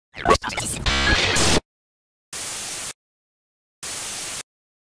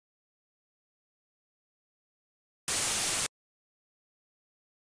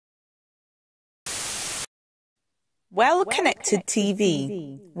Well Connected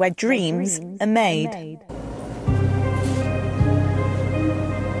TV, where dreams are made.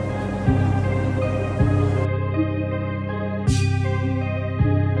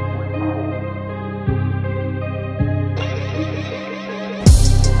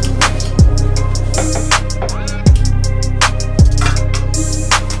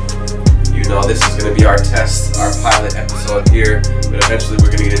 This is going to be our test, our pilot episode here, but eventually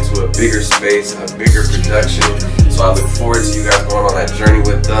we're going to get into a bigger space, a bigger production. So I look forward to you guys going on that journey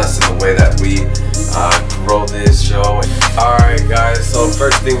with us and the way that we grow this show. Alright guys, so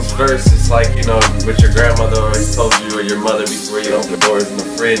first things first, it's like, you know, what your grandmother always told you or your mother before you open the doors in the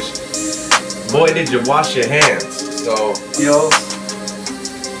fridge. Boy, did you wash your hands. So, skills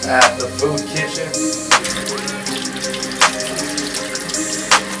at the food kitchen.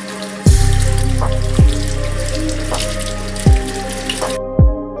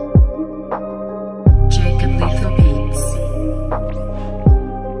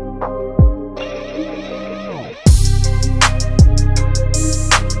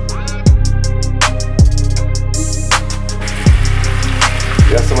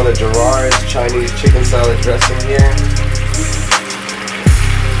 Got some of the Gerard's Chinese chicken salad dressing here.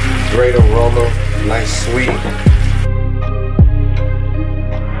 Great aroma, nice sweet.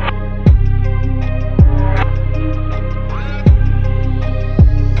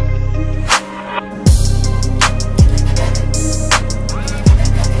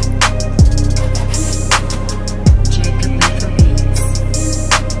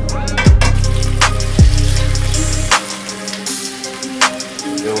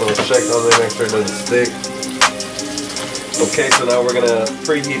 Check on it, make sure it doesn't stick. Okay, so now we're gonna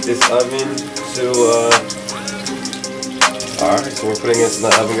preheat this oven to alright, so we're putting this in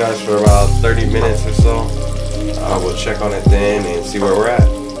the oven, guys, for about 30 minutes or so. We'll check on it then and see where we're at.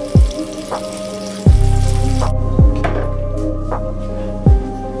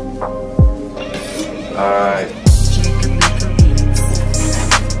 Alright.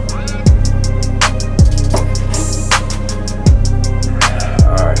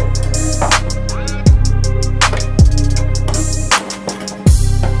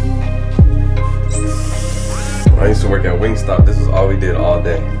 I used to work at Wingstop. This is all we did all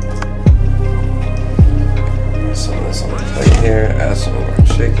day. Some of this on the plate here. Add some of our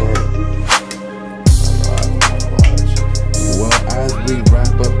chicken. Well, as we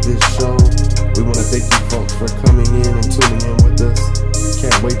wrap up this show, we want to thank you folks for coming in and tuning in with us.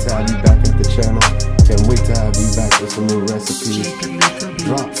 Can't wait to have you back at the channel. Can't wait to have you back with some new recipes.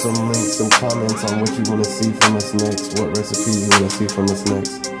 Drop some links, some comments on what you want to see from us next. What recipes you want to see from us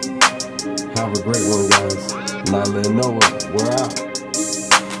next. Have a great one, guys. Nyla and Noah, we're out.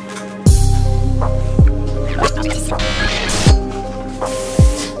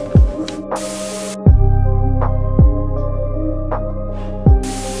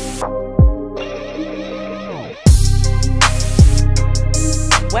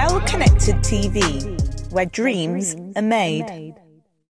 Well Connected TV, where dreams are made.